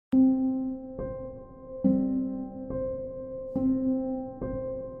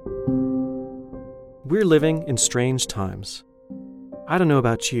We're living in strange times. I don't know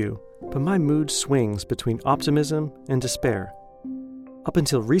about you, but my mood swings between optimism and despair. Up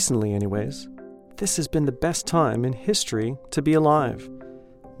until recently, anyways, this has been the best time in history to be alive.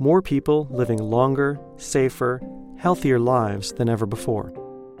 More people living longer, safer, healthier lives than ever before.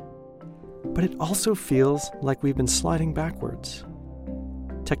 But it also feels like we've been sliding backwards.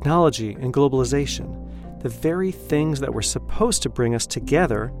 Technology and globalization, the very things that were supposed to bring us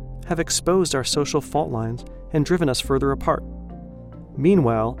together, have exposed our social fault lines and driven us further apart.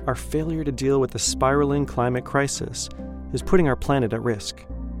 Meanwhile, our failure to deal with the spiraling climate crisis is putting our planet at risk.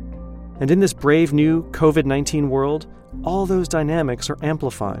 And in this brave new COVID-19 world, all those dynamics are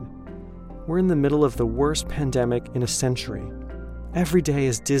amplified. We're in the middle of the worst pandemic in a century. Every day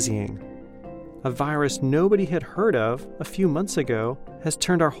is dizzying. A virus nobody had heard of a few months ago has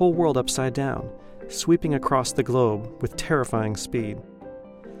turned our whole world upside down, sweeping across the globe with terrifying speed.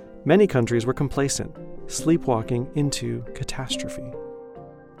 Many countries were complacent, sleepwalking into catastrophe.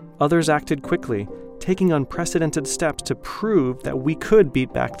 Others acted quickly, taking unprecedented steps to prove that we could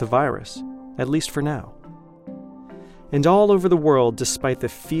beat back the virus, at least for now. And all over the world, despite the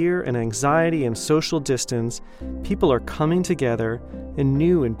fear and anxiety and social distance, people are coming together in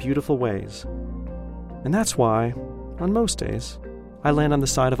new and beautiful ways. And that's why, on most days, I land on the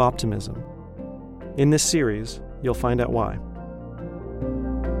side of optimism. In this series, you'll find out why.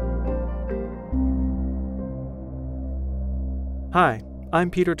 Hi,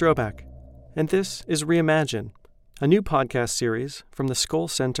 I'm Peter Drobak, and this is Reimagine, a new podcast series from the Skoll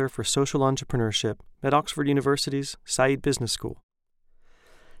Center for Social Entrepreneurship at Oxford University's Said Business School.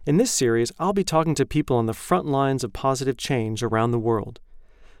 In this series, I'll be talking to people on the front lines of positive change around the world,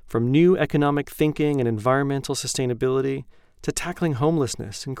 from new economic thinking and environmental sustainability to tackling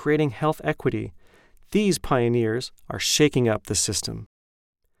homelessness and creating health equity. These pioneers are shaking up the system.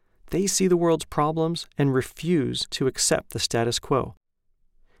 They see the world's problems and refuse to accept the status quo.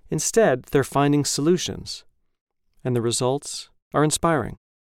 Instead, they're finding solutions, and the results are inspiring.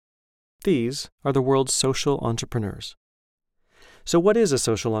 These are the world's social entrepreneurs. So what is a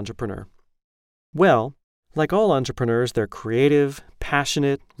social entrepreneur? Well, like all entrepreneurs, they're creative,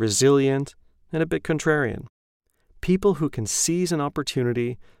 passionate, resilient, and a bit contrarian. People who can seize an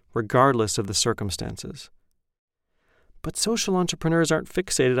opportunity regardless of the circumstances. But social entrepreneurs aren't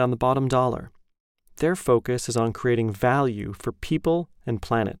fixated on the bottom dollar. Their focus is on creating value for people and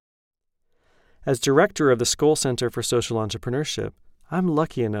planet. As director of the Skoll Center for Social Entrepreneurship, I'm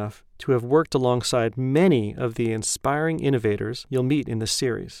lucky enough to have worked alongside many of the inspiring innovators you'll meet in this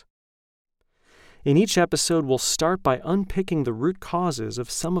series. In each episode, we'll start by unpicking the root causes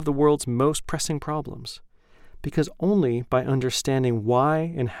of some of the world's most pressing problems, because only by understanding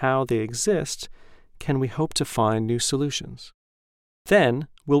why and how they exist can we hope to find new solutions. Then,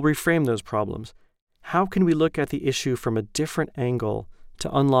 we'll reframe those problems. How can we look at the issue from a different angle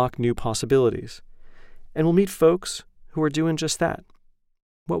to unlock new possibilities? And we'll meet folks who are doing just that.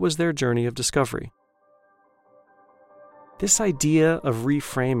 What was their journey of discovery? This idea of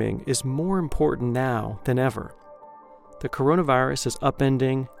reframing is more important now than ever. The coronavirus is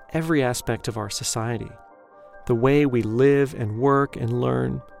upending every aspect of our society. The way we live and work and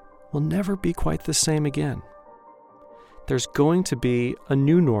learn will never be quite the same again. There's going to be a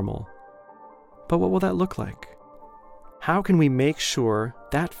new normal. But what will that look like? How can we make sure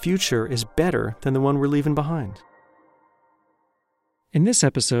that future is better than the one we're leaving behind? In this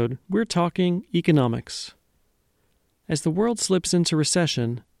episode, we're talking economics. As the world slips into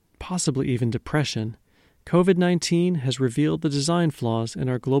recession, possibly even depression, COVID-19 has revealed the design flaws in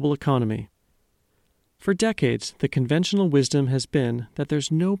our global economy. For decades, the conventional wisdom has been that there's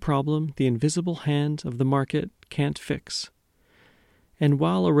no problem the invisible hand of the market can't fix. And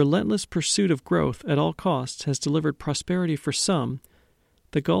while a relentless pursuit of growth at all costs has delivered prosperity for some,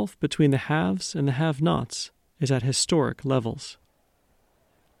 the gulf between the haves and the have-nots is at historic levels.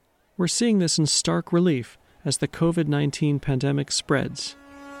 We're seeing this in stark relief as the COVID-19 pandemic spreads.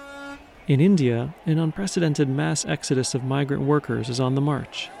 In India, an unprecedented mass exodus of migrant workers is on the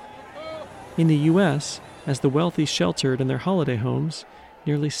march. In the U.S., as the wealthy sheltered in their holiday homes,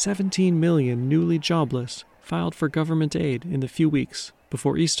 nearly 17 million newly jobless filed for government aid in the few weeks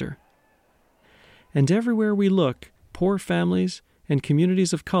before Easter. And everywhere we look, poor families and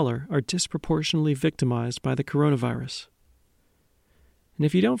communities of color are disproportionately victimized by the coronavirus. And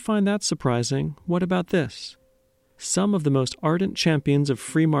if you don't find that surprising, what about this? Some of the most ardent champions of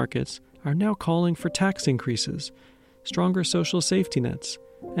free markets are now calling for tax increases, stronger social safety nets,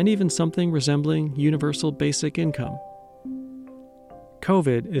 and even something resembling universal basic income.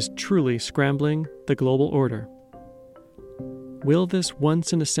 COVID is truly scrambling the global order. Will this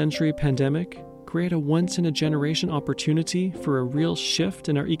once-in-a-century pandemic create a once-in-a-generation opportunity for a real shift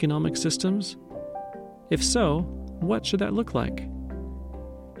in our economic systems? If so, what should that look like?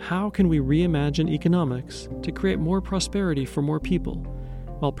 How can we reimagine economics to create more prosperity for more people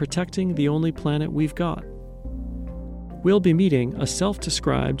while protecting the only planet we've got? We'll be meeting a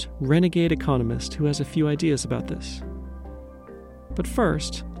self-described renegade economist who has a few ideas about this. But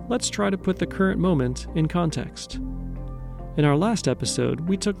first, let's try to put the current moment in context. In our last episode,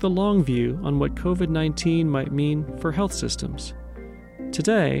 we took the long view on what COVID-19 might mean for health systems.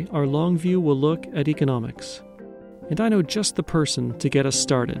 Today, our long view will look at economics. And I know just the person to get us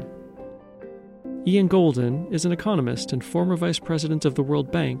started. Ian Goldin is an economist and former vice president of the World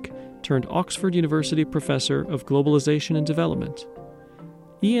Bank turned Oxford University professor of globalization and development.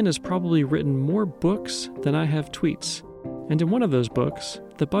 Ian has probably written more books than I have tweets. And in one of those books,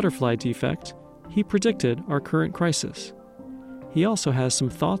 The Butterfly Defect, he predicted our current crisis. He also has some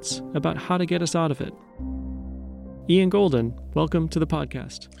thoughts about how to get us out of it. Ian Goldin, welcome to the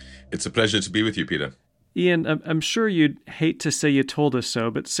podcast. It's a pleasure to be with you, Peter. Ian, I'm sure you'd hate to say you told us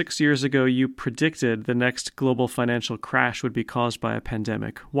so, but 6 years ago you predicted the next global financial crash would be caused by a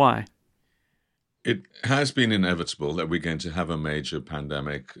pandemic. Why? It has been inevitable that we're going to have a major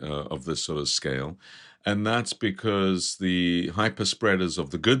pandemic of this sort of scale. And that's because the hyper spreaders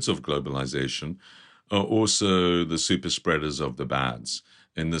of the goods of globalization are also the super spreaders of the bads.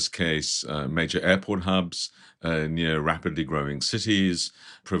 In this case, major airport hubs near rapidly growing cities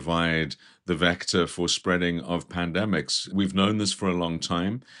provide the vector for spreading of pandemics. We've known this for a long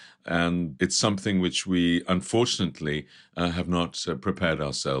time, and it's something which we unfortunately have not prepared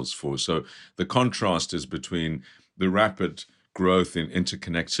ourselves for. So the contrast is between the rapid growth in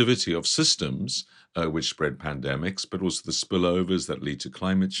interconnectivity of systems which spread pandemics, but also the spillovers that lead to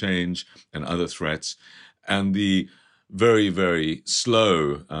climate change and other threats, and the very, very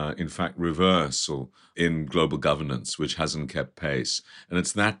slow, in fact, reversal in global governance, which hasn't kept pace. And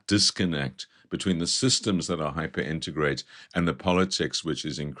it's that disconnect between the systems that are hyper-integrate and the politics, which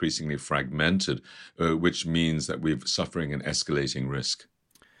is increasingly fragmented, which means that we're suffering an escalating risk.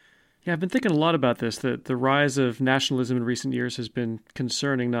 Yeah, I've been thinking a lot about this, that the rise of nationalism in recent years has been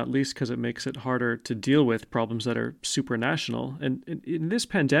concerning, not least because it makes it harder to deal with problems that are supranational. And in this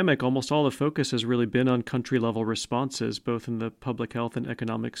pandemic, almost all the focus has really been on country-level responses, both in the public health and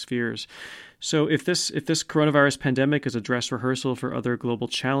economic spheres. So if this coronavirus pandemic is a dress rehearsal for other global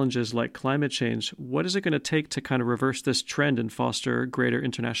challenges like climate change, what is it going to take to kind of reverse this trend and foster greater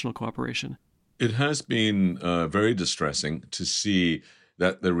international cooperation? It has been very distressing to see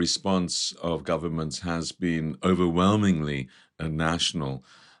that the response of governments has been overwhelmingly national,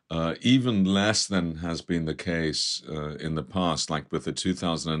 even less than has been the case in the past, like with the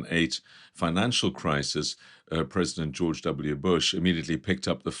 2008 financial crisis. President George W. Bush immediately picked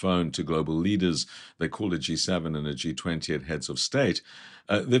up the phone to global leaders. They called a G7 and a G20 at heads of state.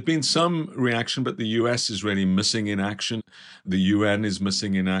 There've been some reaction, but the US is really missing in action. The UN is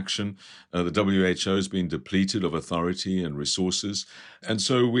missing in action. The WHO has been depleted of authority and resources. And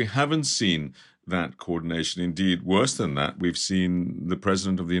so we haven't seen that coordination. Indeed, worse than that, we've seen the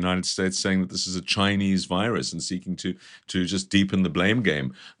President of the United States saying that this is a Chinese virus and seeking to just deepen the blame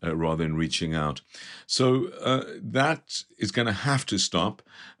game rather than reaching out. So that is going to have to stop.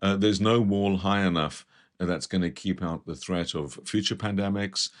 There's no wall high enough that's going to keep out the threat of future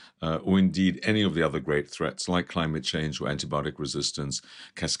pandemics or indeed any of the other great threats like climate change or antibiotic resistance,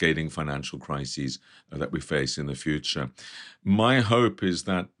 cascading financial crises that we face in the future. My hope is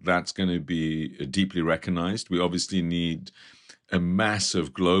that that's going to be deeply recognized. We obviously need a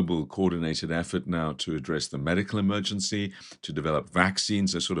massive global coordinated effort now to address the medical emergency, to develop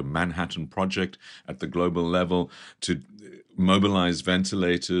vaccines, a sort of Manhattan Project at the global level, to mobilize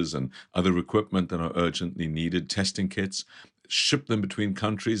ventilators and other equipment that are urgently needed, testing kits, ship them between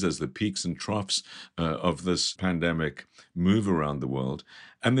countries as the peaks and troughs of this pandemic move around the world.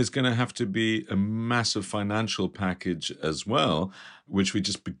 And there's going to have to be a massive financial package as well, which we're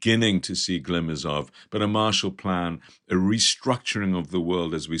just beginning to see glimmers of, but a Marshall Plan, a restructuring of the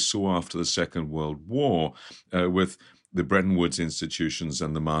world as we saw after the Second World War with the Bretton Woods institutions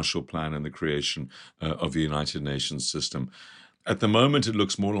and the Marshall Plan and the creation of the United Nations system. At the moment, it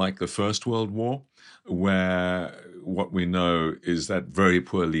looks more like the First World War, where what we know is that very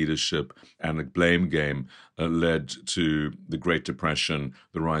poor leadership and a blame game led to the Great Depression,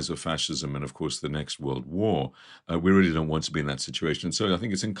 the rise of fascism, and of course the next World War. We really don't want to be in that situation. So I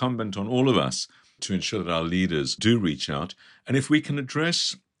think it's incumbent on all of us to ensure that our leaders do reach out. And if we can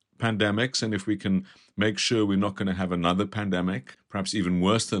address pandemics and if we can make sure we're not going to have another pandemic, perhaps even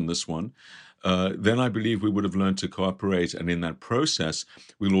worse than this one, then I believe we would have learned to cooperate. And in that process,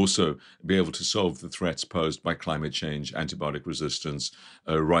 we'll also be able to solve the threats posed by climate change, antibiotic resistance,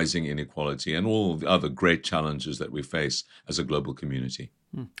 rising inequality, and all the other great challenges that we face as a global community.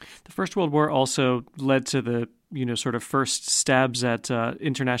 The First World War also led to the sort of first stabs at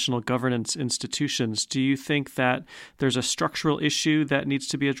international governance institutions. Do you think that there's a structural issue that needs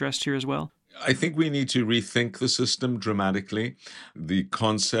to be addressed here as well? I think we need to rethink the system dramatically. The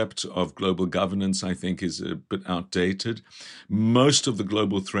concept of global governance, I think, is a bit outdated. Most of the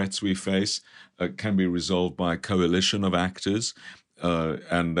global threats we face can be resolved by a coalition of actors.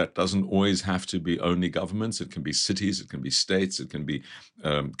 And that doesn't always have to be only governments. It can be cities, it can be states, it can be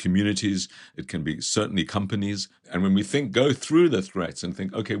communities, it can be certainly companies. And when we go through the threats and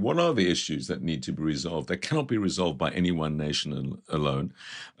think, okay, what are the issues that need to be resolved? That cannot be resolved by any one nation alone,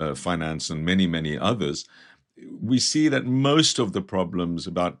 finance and many, many others. We see that most of the problems,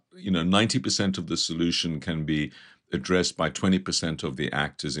 about 90% of the solution, can be addressed by 20% of the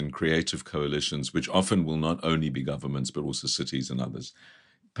actors in creative coalitions, which often will not only be governments, but also cities and others.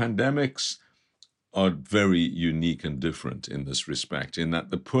 Pandemics are very unique and different in this respect, in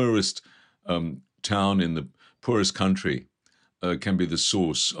that the poorest town in the poorest country can be the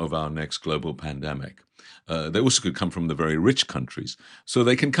source of our next global pandemic. They also could come from the very rich countries. So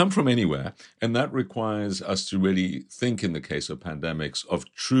they can come from anywhere. And that requires us to really think, in the case of pandemics,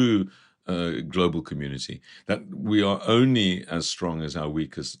 of true global community, that we are only as strong as our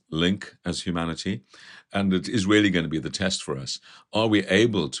weakest link as humanity. And it is really going to be the test for us. Are we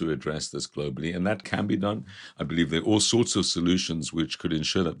able to address this globally? And that can be done. I believe there are all sorts of solutions which could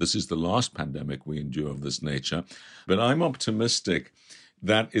ensure that this is the last pandemic we endure of this nature. But I'm optimistic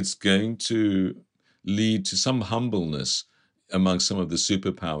that it's going to lead to some humbleness among some of the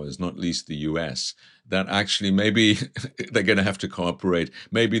superpowers, not least the US, that actually maybe they're going to have to cooperate.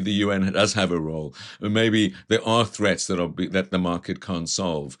 Maybe the UN does have a role. Maybe there are threats that the market can't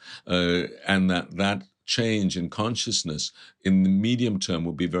solve, and that change in consciousness in the medium term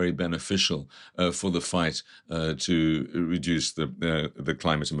will be very beneficial for the fight to reduce the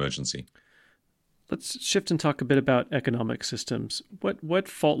climate emergency. Let's shift and talk a bit about economic systems. What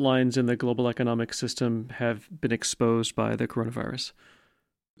fault lines in the global economic system have been exposed by the coronavirus?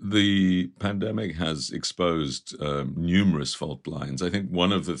 The pandemic has exposed numerous fault lines. I think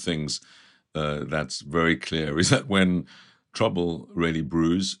one of the things that's very clear is that when trouble really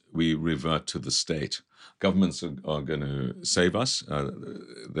brews, we revert to the state. Governments are going to save us,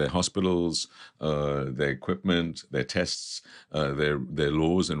 their hospitals, their equipment, their tests, their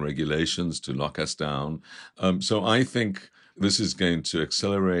laws and regulations to lock us down. So I think this is going to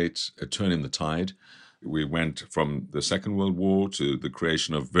accelerate a turn in the tide. We went from the Second World War to the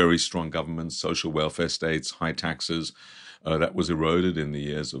creation of very strong governments, social welfare states, high taxes. That was eroded in the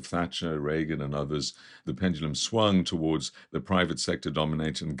years of Thatcher, Reagan, and others. The pendulum swung towards the private sector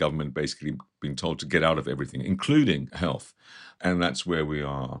dominated and government basically being told to get out of everything, including health. And that's where we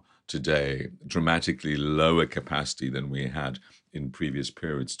are today, dramatically lower capacity than we had in previous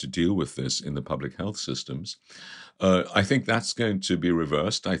periods to deal with this in the public health systems. I think that's going to be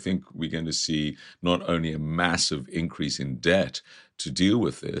reversed. I think we're going to see not only a massive increase in debt to deal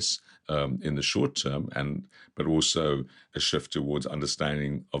with this in the short term, but also a shift towards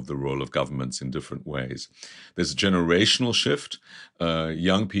understanding of the role of governments in different ways. There's a generational shift.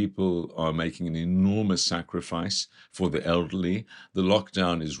 Young people are making an enormous sacrifice for the elderly. The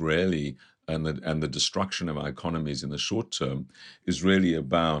lockdown is really, and the destruction of our economies in the short term is really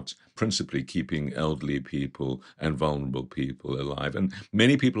about principally keeping elderly people and vulnerable people alive. And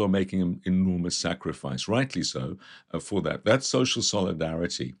many people are making an enormous sacrifice, rightly so, for that. That's social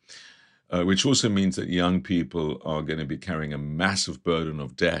solidarity. Which also means that young people are going to be carrying a massive burden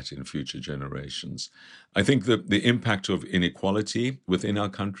of debt in future generations. I think that the impact of inequality within our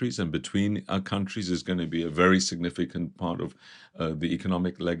countries and between our countries is going to be a very significant part of the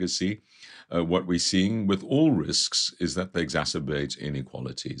economic legacy. What we're seeing with all risks is that they exacerbate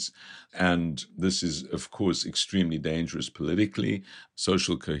inequalities. And this is, of course, extremely dangerous politically.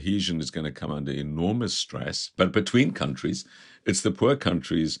 Social cohesion is going to come under enormous stress. But between countries, it's the poor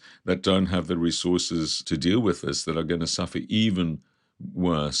countries that don't have the resources to deal with this that are going to suffer even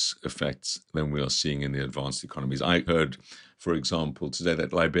worse effects than we are seeing in the advanced economies. I heard, for example, today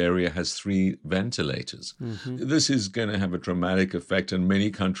that Liberia has 3 ventilators. Mm-hmm. This is going to have a dramatic effect, and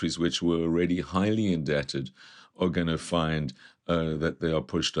many countries which were already highly indebted are going to find that they are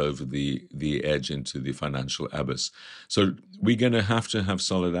pushed over the edge into the financial abyss. So we're going to have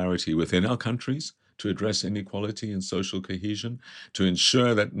solidarity within our countries to address inequality and social cohesion, to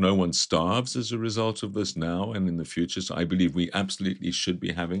ensure that no one starves as a result of this now and in the future. So I believe we absolutely should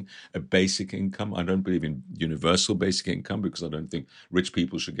be having a basic income. I don't believe in universal basic income because I don't think rich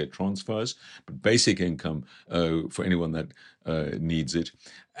people should get transfers, but basic income for anyone that needs it,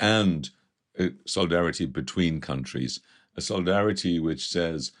 and solidarity between countries, a solidarity which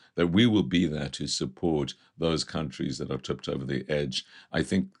says that we will be there to support those countries that are tipped over the edge. I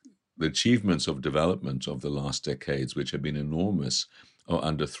think the achievements of development of the last decades, which have been enormous, are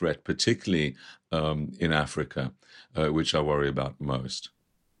under threat, particularly in Africa, which I worry about most.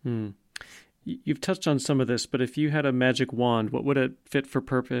 You've touched on some of this, but if you had a magic wand, what would a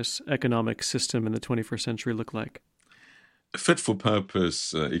fit-for-purpose economic system in the 21st century look like? A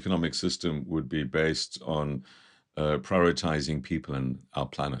fit-for-purpose economic system would be based on prioritizing people and our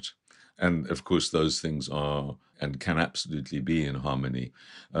planet. And of course, those things are and can absolutely be in harmony.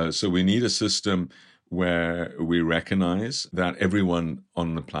 So we need a system where we recognize that everyone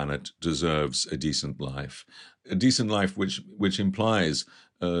on the planet deserves a decent life which implies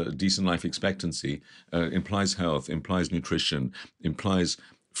decent life expectancy, implies health, implies nutrition, implies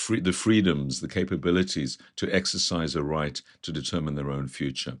the freedoms, the capabilities to exercise a right to determine their own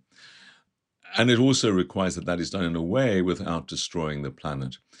future. And it also requires that is done in a way without destroying the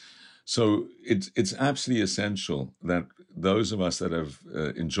planet. So it's absolutely essential that those of us that have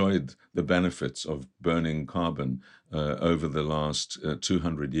enjoyed the benefits of burning carbon over the last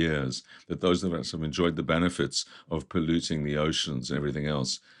 200 years, that those of us have enjoyed the benefits of polluting the oceans and everything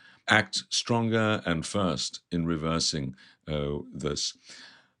else, act stronger and first in reversing this.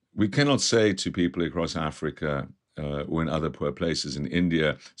 We cannot say to people across Africa or in other poor places in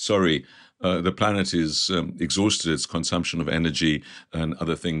India, sorry, the planet is exhausted its consumption of energy and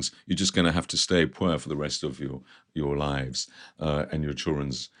other things. You're just going to have to stay poor for the rest of your lives and your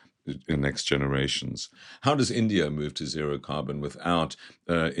children's next generations. How does India move to zero carbon without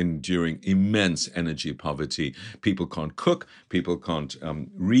enduring immense energy poverty? People can't cook, people can't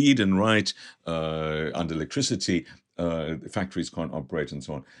read and write under electricity, factories can't operate and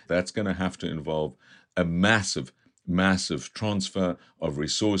so on. That's going to have to involve a massive transfer of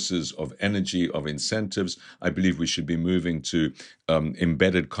resources, of energy, of incentives. I believe we should be moving to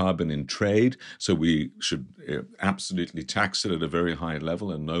embedded carbon in trade. So we should absolutely tax it at a very high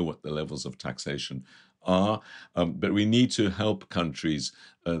level and know what the levels of taxation are. But we need to help countries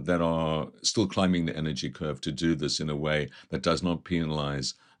that are still climbing the energy curve to do this in a way that does not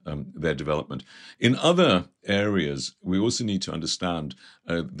penalize their development. In other areas, we also need to understand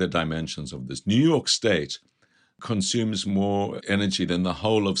the dimensions of this. New York State consumes more energy than the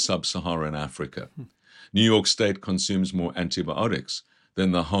whole of sub-Saharan Africa. New York State consumes more antibiotics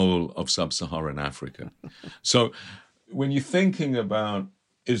than the whole of sub-Saharan Africa. So when you're thinking about,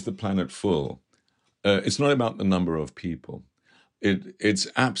 is the planet full, it's not about the number of people. It's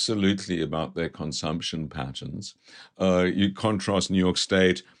absolutely about their consumption patterns. You contrast New York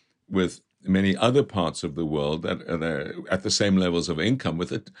State with many other parts of the world that are at the same levels of income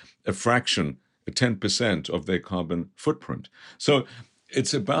with a fraction, 10% of their carbon footprint. So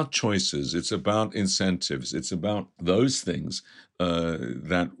it's about choices, it's about incentives, it's about those things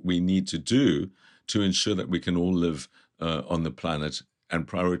that we need to do to ensure that we can all live on the planet and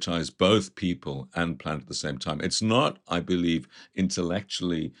prioritize both people and planet at the same time. It's not, I believe,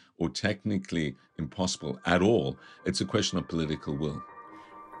 intellectually or technically impossible at all. It's a question of political will.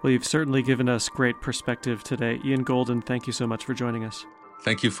 Well, you've certainly given us great perspective today. Ian Goldin, thank you so much for joining us.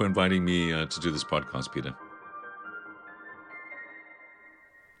 Thank you for inviting me to do this podcast, Peter.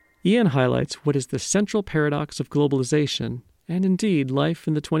 Ian highlights what is the central paradox of globalization and indeed life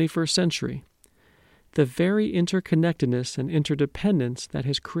in the 21st century. The very interconnectedness and interdependence that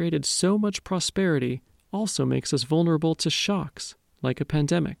has created so much prosperity also makes us vulnerable to shocks, like a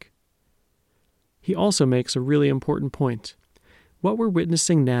pandemic. He also makes a really important point. What we're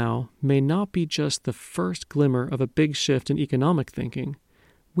witnessing now may not be just the first glimmer of a big shift in economic thinking.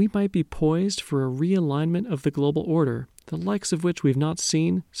 We might be poised for a realignment of the global order, the likes of which we've not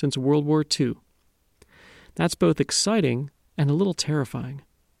seen since World War II. That's both exciting and a little terrifying.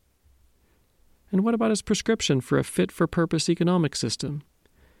 And what about his prescription for a fit-for-purpose economic system?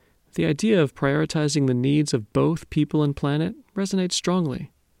 The idea of prioritizing the needs of both people and planet resonates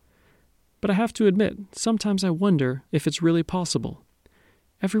strongly. But I have to admit, sometimes I wonder if it's really possible.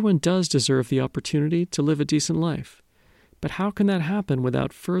 Everyone does deserve the opportunity to live a decent life. But how can that happen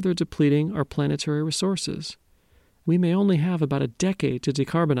without further depleting our planetary resources? We may only have about a decade to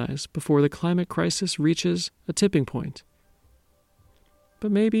decarbonize before the climate crisis reaches a tipping point.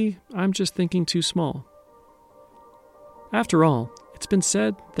 But maybe I'm just thinking too small. After all, it's It's been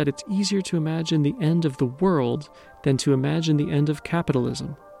said that it's easier to imagine the end of the world than to imagine the end of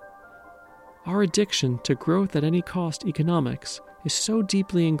capitalism. Our addiction to growth at any cost economics is so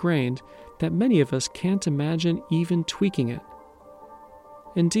deeply ingrained that many of us can't imagine even tweaking it.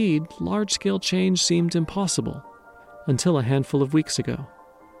 Indeed, large-scale change seemed impossible, until a handful of weeks ago.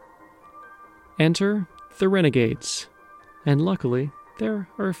 Enter the Renegades, and luckily, there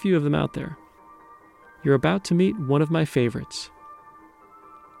are a few of them out there. You're about to meet one of my favorites.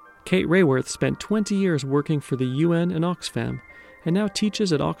 Kate Raworth spent 20 years working for the UN and Oxfam, and now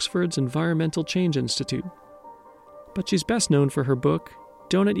teaches at Oxford's Environmental Change Institute. But she's best known for her book,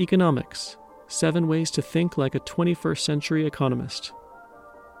 Donut Economics: 7 Ways to Think Like a 21st Century Economist.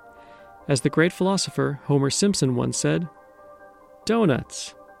 As the great philosopher Homer Simpson once said,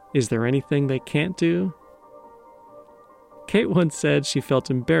 "Donuts, is there anything they can't do?" Kate once said she felt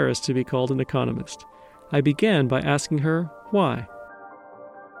embarrassed to be called an economist. I began by asking her why.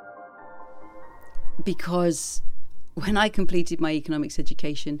 Because when I completed my economics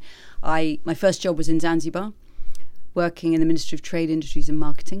education, my first job was in Zanzibar, working in the Ministry of Trade, Industries and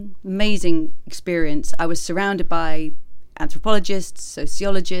Marketing. Amazing experience. I was surrounded by anthropologists,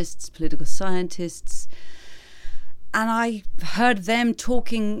 sociologists, political scientists, and I heard them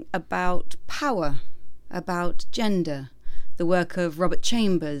talking about power, about gender, the work of Robert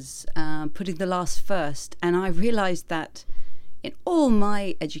Chambers, putting the last first. And I realized that in all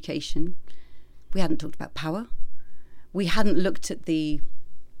my education, we hadn't talked about power. We hadn't looked at the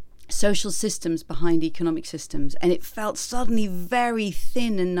social systems behind economic systems, and it felt suddenly very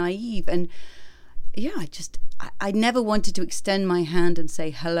thin and naive. And yeah, I never wanted to extend my hand and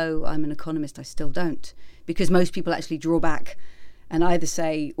say, hello, I'm an economist. I still don't, because most people actually draw back and either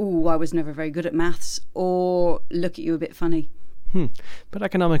say, ooh, I was never very good at maths, or look at you a bit funny. But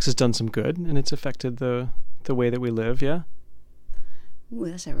economics has done some good, and it's affected the way that we live, yeah? Ooh,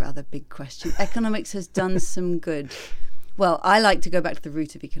 that's a rather big question. Economics has done some good. Well, I like to go back to the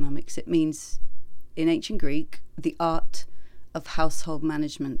root of economics. It means, in ancient Greek, the art of household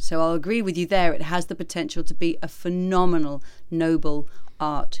management. So I'll agree with you there. It has the potential to be a phenomenal, noble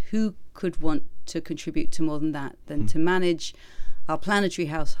art. Who could want to contribute to more than that, than to manage our planetary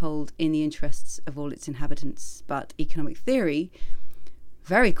household in the interests of all its inhabitants? But economic theory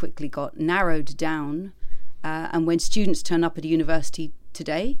very quickly got narrowed down. And when students turn up at a university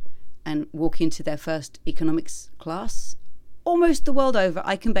today and walk into their first economics class, almost the world over,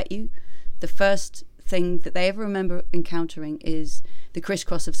 I can bet you, the first thing that they ever remember encountering is the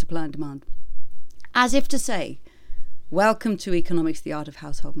crisscross of supply and demand. As if to say, welcome to economics, the art of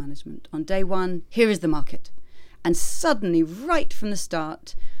household management. On day one, here is the market. And suddenly, right from the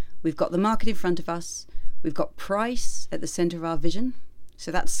start, we've got the market in front of us. We've got price at the center of our vision.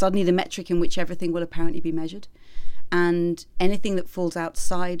 So that's suddenly the metric in which everything will apparently be measured. And anything that falls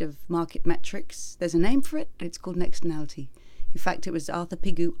outside of market metrics, there's a name for it. It's called an externality. In fact, it was Arthur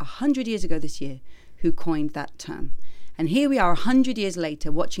Pigou 100 years ago this year who coined that term. And here we are 100 years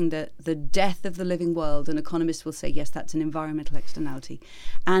later watching the death of the living world, and economists will say, yes, that's an environmental externality.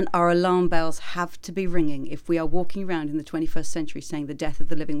 And our alarm bells have to be ringing if we are walking around in the 21st century saying the death of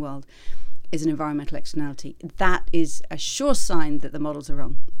the living world is an environmental externality. That is a sure sign that the models are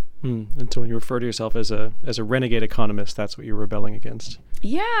wrong. And so when you refer to yourself as a renegade economist, that's what you're rebelling against.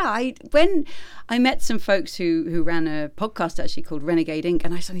 Yeah, when I met some folks who ran a podcast actually called Renegade Inc.,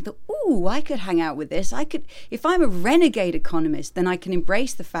 and I suddenly thought, ooh, I could hang out with this. If I'm a renegade economist, then I can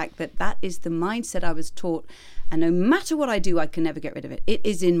embrace the fact that is the mindset I was taught, and no matter what I do, I can never get rid of it. It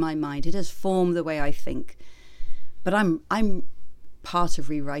is in my mind. It has formed the way I think. But I'm part of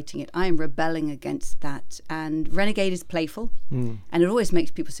rewriting it. I am rebelling against that. And renegade is playful, and it always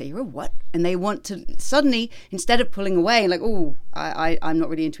makes people say, you're a what? And they want to suddenly, instead of pulling away like, oh, I'm not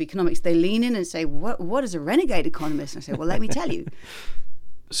really into economics, they lean in and say, what is a renegade economist? And I say, well, let me tell you.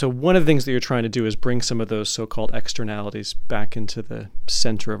 So one of the things that you're trying to do is bring some of those so-called externalities back into the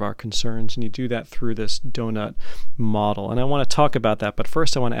center of our concerns, and you do that through this donut model. And I want to talk about that, but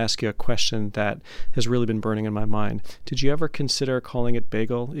first I want to ask you a question that has really been burning in my mind. Did you ever consider calling it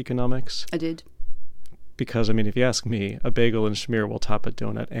bagel economics? I did. Because, I mean, if you ask me, a bagel and schmear will top a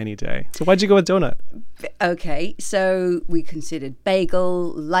donut any day. So why'd you go with donut? Okay, so we considered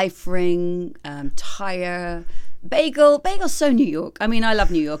bagel, life ring, tire. Bagel's so New York. I mean, I love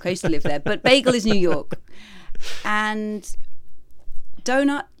New York. I used to live there. But bagel is New York. And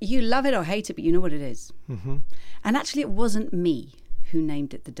donut, you love it or hate it, but you know what it is. Mm-hmm. And actually, it wasn't me who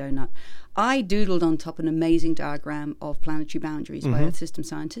named it the donut. I doodled on top an amazing diagram of planetary boundaries by Earth system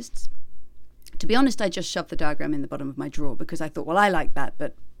scientists. To be honest, I just shoved the diagram in the bottom of my drawer because I thought, well, I like that,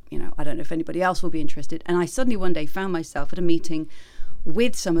 but I don't know if anybody else will be interested. And I suddenly one day found myself at a meeting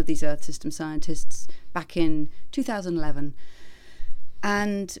with some of these Earth system scientists back in 2011.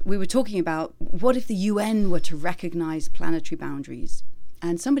 And we were talking about what if the UN were to recognize planetary boundaries?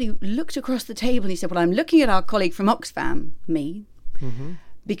 And somebody looked across the table and he said, well, I'm looking at our colleague from Oxfam, me,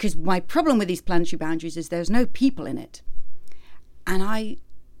 because my problem with these planetary boundaries is there's no people in it. And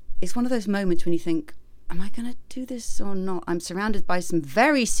it's one of those moments when you think, am I going to do this or not? I'm surrounded by some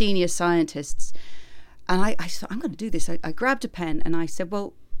very senior scientists. And I thought, I'm going to do this. I grabbed a pen and I said,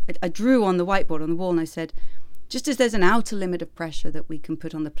 well, I drew on the whiteboard on the wall and I said, just as there's an outer limit of pressure that we can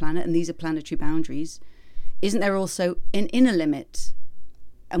put on the planet, and these are planetary boundaries, isn't there also an inner limit?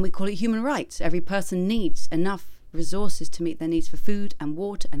 And we call it human rights. Every person needs enough resources to meet their needs for food and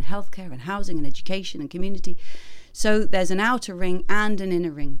water and healthcare and housing and education and community. So there's an outer ring and an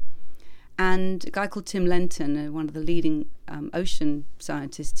inner ring. And a guy called Tim Lenton, one of the leading ocean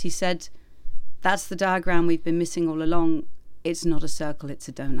scientists, he said, that's the diagram we've been missing all along. It's not a circle, it's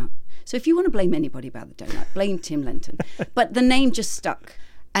a donut. So if you want to blame anybody about the donut, blame Tim Lenton. But the name just stuck.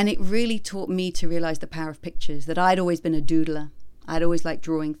 And it really taught me to realize the power of pictures, that I'd always been a doodler. I'd always liked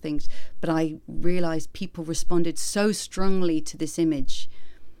drawing things, but I realized people responded so strongly to this image.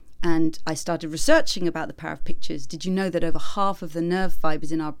 And I started researching about the power of pictures. Did you know that over half of the nerve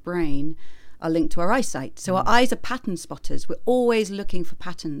fibers in our brain are linked to our eyesight? So our eyes are pattern spotters. We're always looking for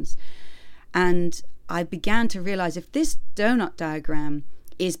patterns. And I began to realize if this donut diagram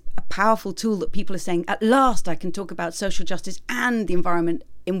is a powerful tool that people are saying, at last I can talk about social justice and the environment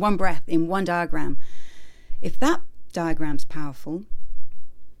in one breath, in one diagram. If that diagram's powerful,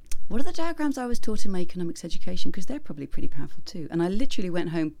 what are the diagrams I was taught in my economics education? Because they're probably pretty powerful too. And I literally went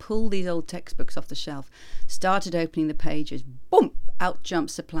home, pulled these old textbooks off the shelf, started opening the pages, boom, out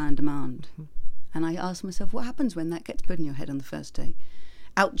jumps supply and demand. And I asked myself, what happens when that gets put in your head on the first day?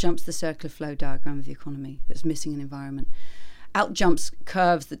 Out jumps the circular flow diagram of the economy that's missing an environment. Out jumps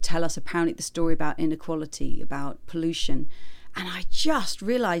curves that tell us apparently the story about inequality, about pollution. And I just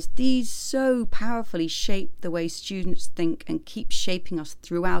realized these so powerfully shape the way students think and keep shaping us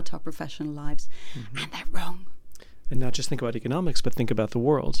throughout our professional lives. And they're wrong. And not just think about economics, but think about the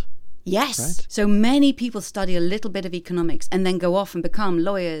world. Yes. Right? So many people study a little bit of economics and then go off and become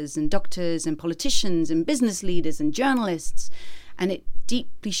lawyers and doctors and politicians and business leaders and journalists. And it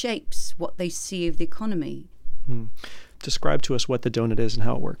deeply shapes what they see of the economy. Describe to us what the donut is and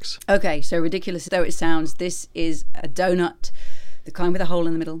how it works. Okay, so ridiculous though it sounds, this is a donut, the kind with a hole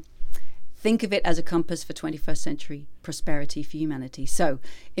in the middle. Think of it as a compass for 21st century prosperity for humanity. So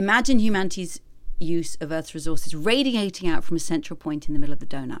imagine humanity's use of Earth's resources radiating out from a central point in the middle of the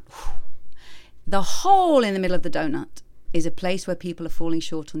donut. The hole in the middle of the donut is a place where people are falling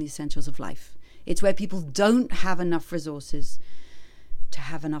short on the essentials of life. It's where people don't have enough resources to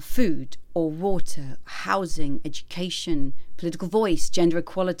have enough food or water, housing, education, political voice, gender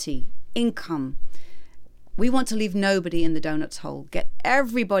equality, income. We want to leave nobody in the donut's hole, get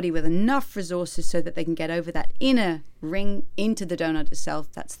everybody with enough resources so that they can get over that inner ring into the donut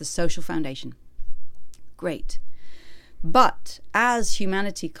itself. That's the social foundation. Great. But as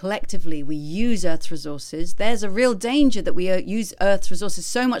humanity collectively, we use Earth's resources, there's a real danger that we use Earth's resources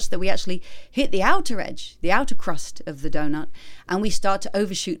so much that we actually hit the outer edge, the outer crust of the donut, and we start to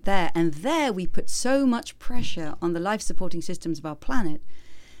overshoot there. And there we put so much pressure on the life-supporting systems of our planet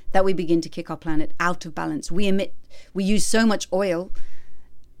that we begin to kick our planet out of balance. We use so much oil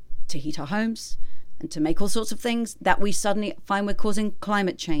to heat our homes and to make all sorts of things that we suddenly find we're causing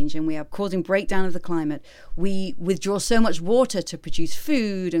climate change and we are causing breakdown of the climate. We withdraw so much water to produce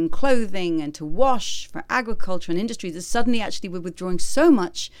food and clothing and to wash for agriculture and industry that suddenly actually we're withdrawing so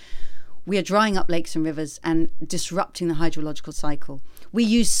much, we are drying up lakes and rivers and disrupting the hydrological cycle. We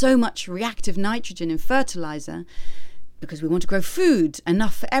use so much reactive nitrogen in fertilizer because we want to grow food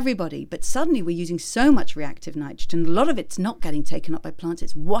enough for everybody. But suddenly we're using so much reactive nitrogen. A lot of it's not getting taken up by plants.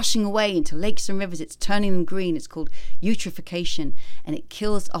 It's washing away into lakes and rivers. It's turning them green. It's called eutrophication, and it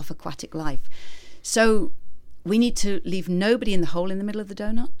kills off aquatic life. So we need to leave nobody in the hole in the middle of the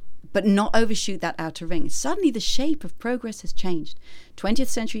donut, but not overshoot that outer ring. Suddenly the shape of progress has changed. 20th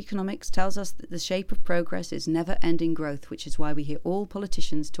century economics tells us that the shape of progress is never-ending growth, which is why we hear all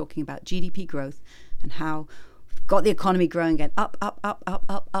politicians talking about GDP growth and how got the economy growing again,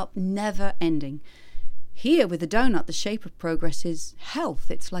 up, never ending. Here with the donut, the shape of progress is health.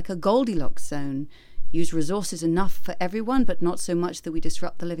 It's like a Goldilocks zone. Use resources enough for everyone, but not so much that we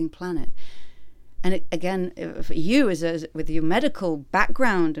disrupt the living planet. And again, for you, with your medical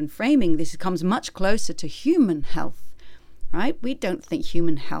background and framing, this comes much closer to human health, right? We don't think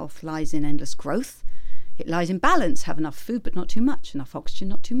human health lies in endless growth. It lies in balance. Have enough food, but not too much. Enough oxygen,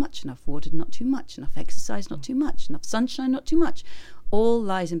 not too much. Enough water, not too much. Enough exercise, not too much. Enough sunshine, not too much. All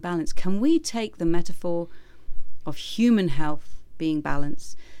lies in balance. Can we take the metaphor of human health being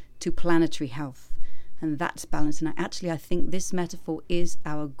balance to planetary health? And that's balance. And I think this metaphor is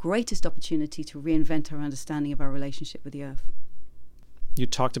our greatest opportunity to reinvent our understanding of our relationship with the earth. You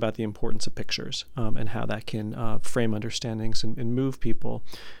talked about the importance of pictures and how that can frame understandings and move people.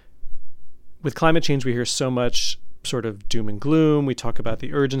 With climate change, we hear so much sort of doom and gloom. We talk about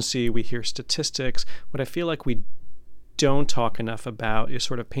the urgency. We hear statistics. What I feel like we don't talk enough about is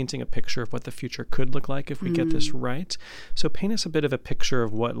sort of painting a picture of what the future could look like if we get this right. So paint us a bit of a picture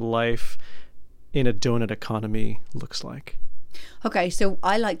of what life in a donut economy looks like. Okay, so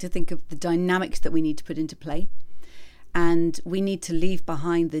I like to think of the dynamics that we need to put into play. And we need to leave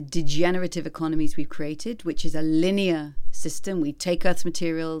behind the degenerative economies we've created, which is a linear system. We take Earth's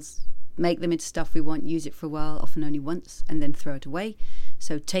materials, make them into stuff we want, use it for a while, often only once, and then throw it away.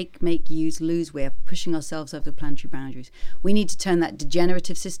 So take, make, use, lose. We're pushing ourselves over the planetary boundaries. We need to turn that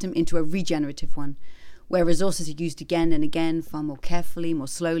degenerative system into a regenerative one, where resources are used again and again, far more carefully, more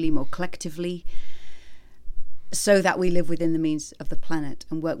slowly, more collectively, so that we live within the means of the planet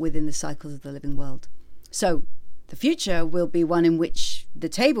and work within the cycles of the living world. So the future will be one in which the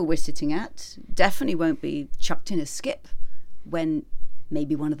table we're sitting at definitely won't be chucked in a skip when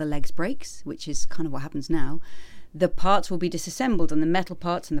maybe one of the legs breaks, which is kind of what happens now. The parts will be disassembled, and the metal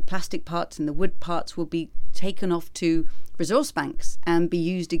parts and the plastic parts and the wood parts will be taken off to resource banks and be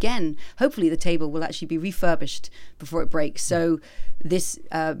used again. Hopefully the table will actually be refurbished before it breaks. So this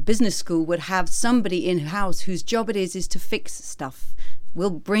business school would have somebody in-house whose job it is to fix stuff. We'll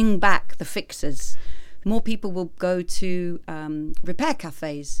bring back the fixers. More people will go to repair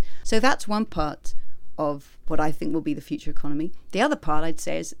cafes. So that's one part of what I think will be the future economy. The other part, I'd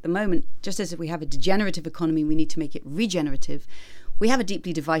say, is at the moment, just as if we have a degenerative economy, we need to make it regenerative. We have a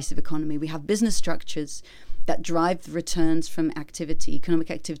deeply divisive economy. We have business structures that drive the returns from activity, economic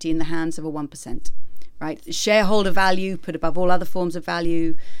activity, in the hands of a 1%, right? Shareholder value put above all other forms of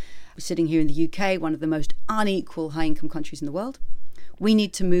value. We're sitting here in the UK, one of the most unequal high-income countries in the world. We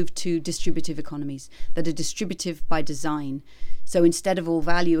need to move to distributive economies that are distributive by design. So instead of all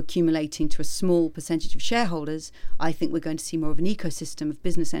value accumulating to a small percentage of shareholders, I think we're going to see more of an ecosystem of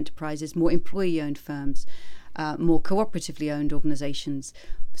business enterprises, more employee-owned firms, more cooperatively owned organizations,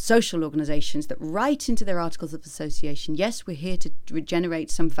 social organizations that write into their articles of association, yes, we're here to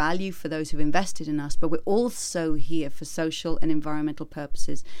regenerate some value for those who've invested in us, but we're also here for social and environmental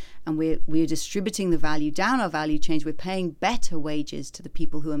purposes. And we're distributing the value down our value chains. We're paying better wages to the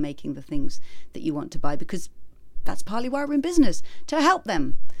people who are making the things that you want to buy, because that's partly why we're in business, to help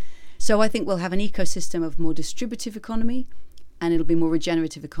them. So I think we'll have an ecosystem of more distributive economy, and it'll be more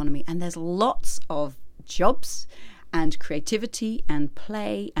regenerative economy. And there's lots of jobs and creativity and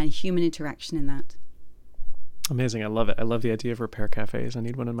play and human interaction in that. Amazing. I love it. I love the idea of repair cafes. I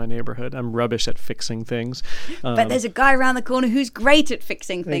need one in my neighborhood. I'm rubbish at fixing things. But there's a guy around the corner who's great at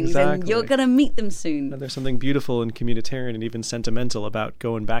fixing things, exactly. And you're going to meet them soon. And there's something beautiful and communitarian and even sentimental about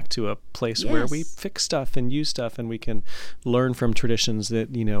going back to a place where we fix stuff and use stuff, and we can learn from traditions that,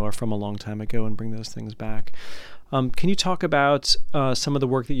 are from a long time ago and bring those things back. Can you talk about some of the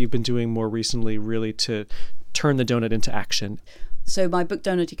work that you've been doing more recently, really to turn the donut into action? So my book,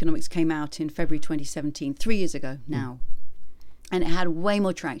 Donut Economics, came out in February 2017, 3 years ago now. And it had way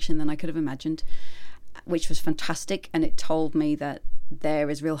more traction than I could have imagined, which was fantastic. And it told me that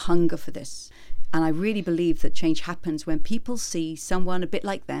there is real hunger for this. And I really believe that change happens when people see someone a bit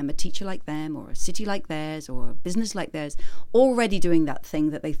like them, a teacher like them, or a city like theirs, or a business like theirs, already doing that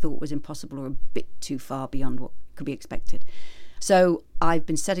thing that they thought was impossible or a bit too far beyond what could be expected. So I've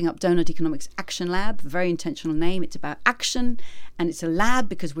been setting up Donut Economics Action Lab, very intentional name. It's about action, and it's a lab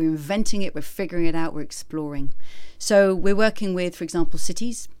because we're inventing it, we're figuring it out, we're exploring. So we're working with, for example,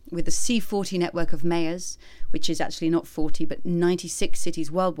 cities, with the C40 network of mayors, which is actually not 40, but 96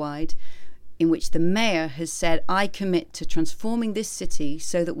 cities worldwide, in which the mayor has said, I commit to transforming this city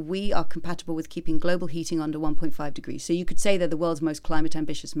so that we are compatible with keeping global heating under 1.5 degrees. So you could say they're the world's most climate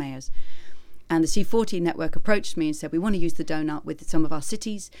ambitious mayors. And the C40 network approached me and said, we want to use the donut with some of our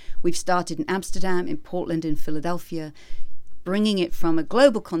cities. We've started in Amsterdam, in Portland, in Philadelphia, bringing it from a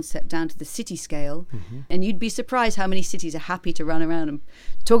global concept down to the city scale. Mm-hmm. And you'd be surprised how many cities are happy to run around and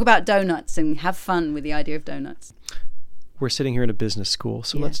talk about donuts and have fun with the idea of donuts. We're sitting here in a business school,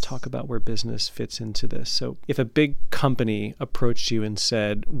 so let's talk about where business fits into this. So if a big company approached you and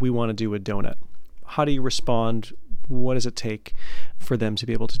said, we want to do a donut, how do you respond? What does it take for them to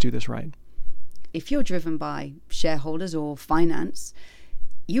be able to do this right? If you're driven by shareholders or finance,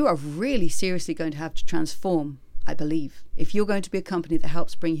 you are really seriously going to have to transform, I believe, if you're going to be a company that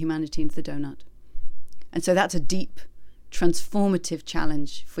helps bring humanity into the donut. And so that's a deep, transformative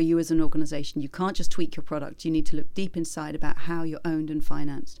challenge for you as an organization. You can't just tweak your product. You need to look deep inside about how you're owned and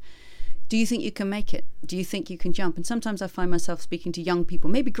financed. Do you think you can make it? Do you think you can jump? And sometimes I find myself speaking to young people,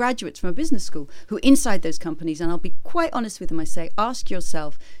 maybe graduates from a business school, who are inside those companies, and I'll be quite honest with them. I say, ask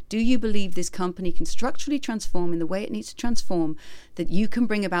yourself, do you believe this company can structurally transform in the way it needs to transform, that you can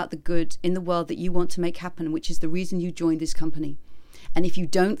bring about the good in the world that you want to make happen, which is the reason you joined this company? And if you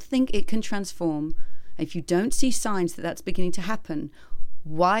don't think it can transform, if you don't see signs that that's beginning to happen,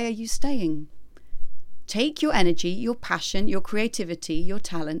 why are you staying? Take your energy, your passion, your creativity, your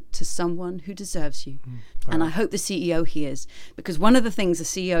talent to someone who deserves you. And I hope the CEO hears, because one of the things the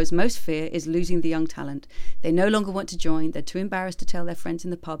CEOs most fear is losing the young talent. They no longer want to join. They're too embarrassed to tell their friends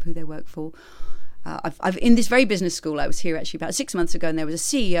in the pub who they work for. I've in this very business school, I was here actually about 6 months ago, and there was a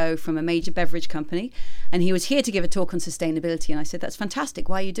CEO from a major beverage company, and he was here to give a talk on sustainability. And I said, that's fantastic.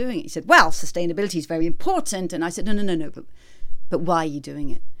 Why are you doing it? He said, well, sustainability is very important. And I said, no, but why are you doing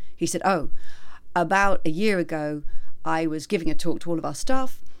it? He said, about a year ago, I was giving a talk to all of our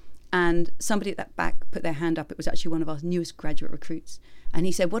staff, and somebody at that back put their hand up. It was actually one of our newest graduate recruits. And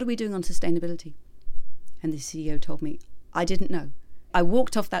he said, what are we doing on sustainability? And the CEO told me, I didn't know. I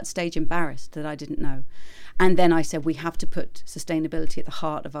walked off that stage embarrassed that I didn't know. And then I said, we have to put sustainability at the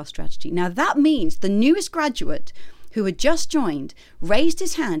heart of our strategy. Now, that means the newest graduate who had just joined raised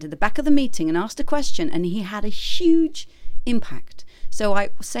his hand at the back of the meeting and asked a question, and he had a huge impact. So I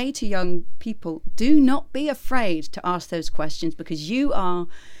say to young people, do not be afraid to ask those questions, because you are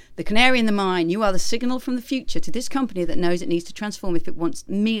the canary in the mine. You are the signal from the future to this company that knows it needs to transform if it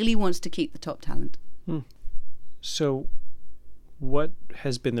merely wants to keep the top talent. So what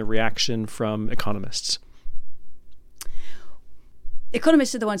has been the reaction from economists?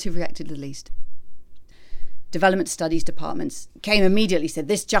 Economists are the ones who've reacted the least. Development studies departments came immediately, said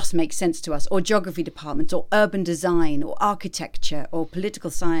this just makes sense to us, or geography departments, or urban design, or architecture, or political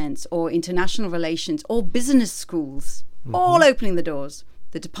science, or international relations, or business schools, all opening the doors.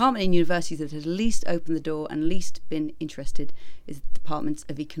 The department in universities that has least opened the door and least been interested is the departments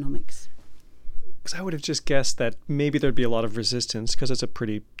of economics. Because I would have just guessed that maybe there'd be a lot of resistance because it's a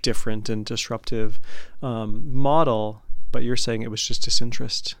pretty different and disruptive model. But you're saying it was just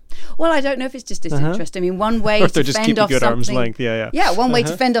disinterest. Well, I don't know if it's just disinterest. I mean, one way to fend off something... arm's length. Yeah, one way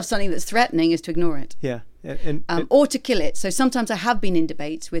to fend off something that's threatening is to ignore it. Yeah. Or to kill it. So sometimes I have been in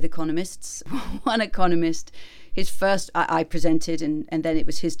debates with economists. One economist, his first... I presented, and then it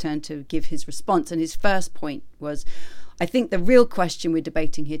was his turn to give his response. And his first point was, I think the real question we're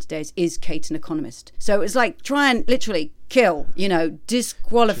debating here today is Kate an economist? So it's like, try and literally kill,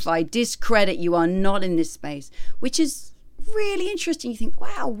 disqualify, discredit. You are not in this space, which is really interesting. You think,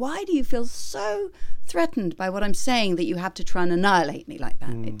 wow, why do you feel so threatened by what I'm saying that you have to try and annihilate me like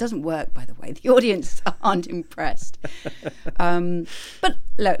that? It doesn't work, by the way. The audience aren't impressed. But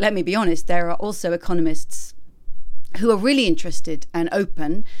look, let me be honest, there are also economists who are really interested and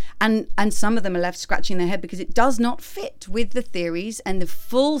open, and some of them are left scratching their head because it does not fit with the theories and the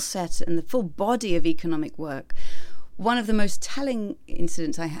full set and the full body of economic work. One of the most telling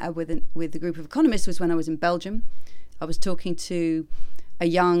incidents I had with the group of economists was when I was in Belgium. I was talking to a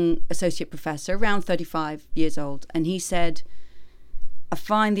young associate professor, around 35 years old, and he said, I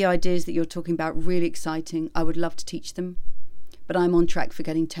find the ideas that you're talking about really exciting. I would love to teach them, but I'm on track for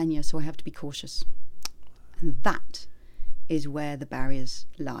getting tenure, so I have to be cautious. And that is where the barriers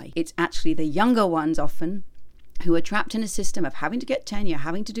lie. It's actually the younger ones often who are trapped in a system of having to get tenure,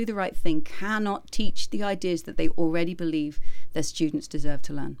 having to do the right thing, cannot teach the ideas that they already believe their students deserve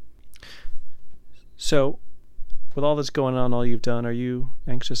to learn. So, with all that's going on, all you've done, are you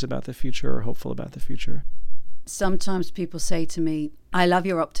anxious about the future or hopeful about the future? Sometimes people say to me, I love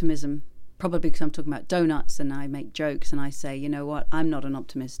your optimism, probably because I'm talking about donuts and I make jokes and I say, you know what, I'm not an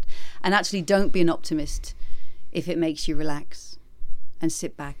optimist. And actually, don't be an optimist if it makes you relax and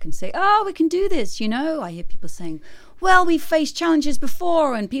sit back and say, oh, we can do this, I hear people saying, well, we've faced challenges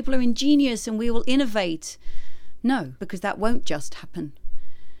before and people are ingenious and we will innovate. No, because that won't just happen.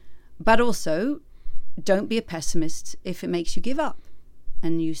 But also, don't be a pessimist if it makes you give up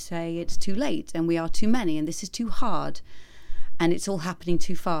and you say it's too late and we are too many and this is too hard and it's all happening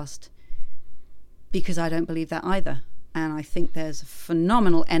too fast, because I don't believe that either. And I think there's a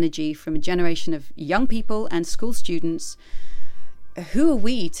phenomenal energy from a generation of young people and school students. Who are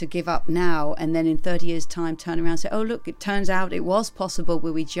we to give up now and then in 30 years' time turn around and say, oh, look, it turns out it was possible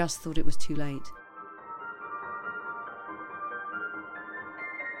where we just thought it was too late.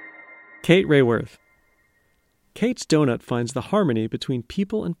 Kate Raworth. Kate's Donut finds the harmony between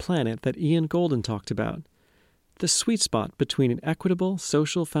people and planet that Ian Golden talked about, the sweet spot between an equitable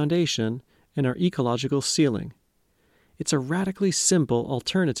social foundation and our ecological ceiling. It's a radically simple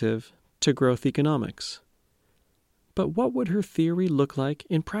alternative to growth economics. But what would her theory look like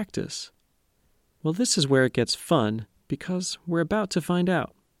in practice? Well, this is where it gets fun, because we're about to find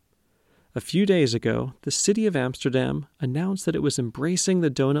out. A few days ago, the city of Amsterdam announced that it was embracing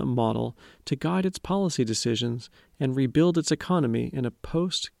the donut model to guide its policy decisions and rebuild its economy in a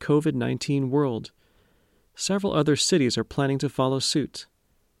post-COVID-19 world. Several other cities are planning to follow suit.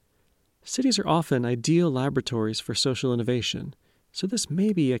 Cities are often ideal laboratories for social innovation, so this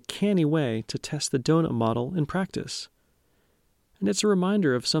may be a canny way to test the donut model in practice. And it's a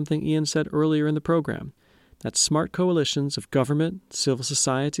reminder of something Ian said earlier in the program, that smart coalitions of government, civil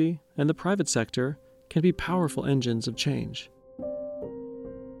society, and the private sector can be powerful engines of change.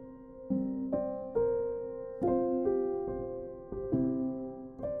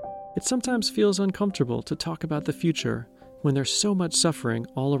 It sometimes feels uncomfortable to talk about the future when there's so much suffering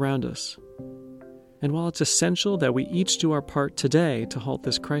all around us. And while it's essential that we each do our part today to halt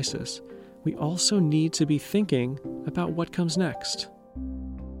this crisis, we also need to be thinking about what comes next.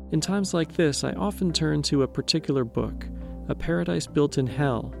 In times like this, I often turn to a particular book, A Paradise Built in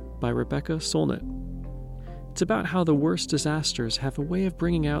Hell by Rebecca Solnit. It's about how the worst disasters have a way of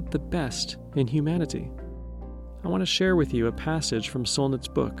bringing out the best in humanity. I want to share with you a passage from Solnit's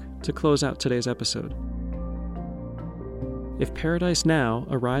book to close out today's episode. If paradise now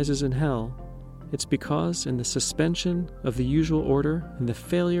arises in hell, it's because in the suspension of the usual order and the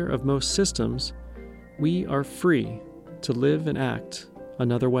failure of most systems, we are free to live and act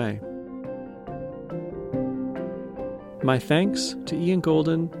another way. My thanks to Ian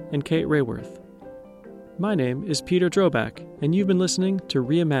Golden and Kate Raworth. My name is Peter Droback, and you've been listening to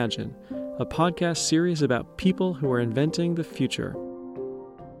Reimagine, a podcast series about people who are inventing the future.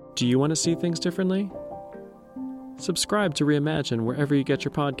 Do you want to see things differently? Subscribe to Reimagine wherever you get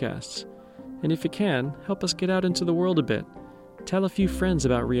your podcasts. And if you can, help us get out into the world a bit. Tell a few friends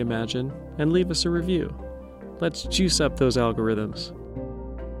about Reimagine and leave us a review. Let's juice up those algorithms.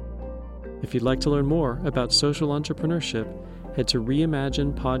 If you'd like to learn more about social entrepreneurship, head to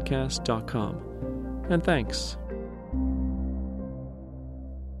reimaginepodcast.com. And thanks